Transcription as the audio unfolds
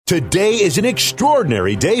Today is an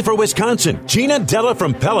extraordinary day for Wisconsin. Gina Della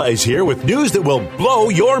from Pella is here with news that will blow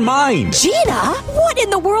your mind. Gina? What in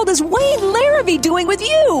the world is Wayne Larrabee doing with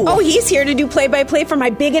you? Oh, he's here to do play-by-play for my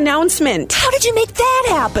big announcement. How did you make that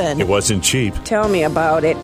happen? It wasn't cheap. Tell me about it.